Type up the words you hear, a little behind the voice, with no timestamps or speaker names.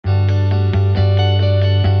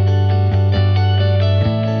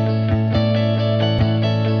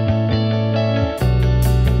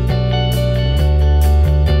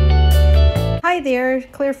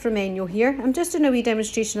Claire from Enjo here. I'm just doing a wee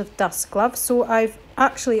demonstration of dust gloves. So I've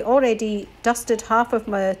actually already dusted half of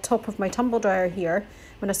my top of my tumble dryer here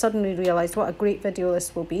when I suddenly realised what a great video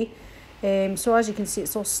this will be. So as you can see,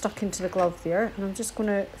 it's all stuck into the glove there, and I'm just going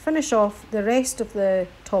to finish off the rest of the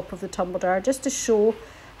top of the tumble dryer just to show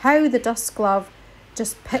how the dust glove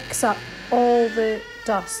just picks up all the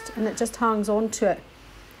dust and it just hangs on to it.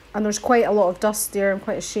 And there's quite a lot of dust there. I'm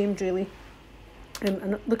quite ashamed really.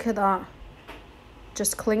 And look at that,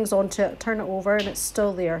 just clings onto it. Turn it over and it's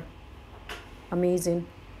still there. Amazing.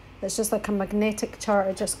 It's just like a magnetic chart,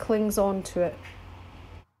 it just clings onto it.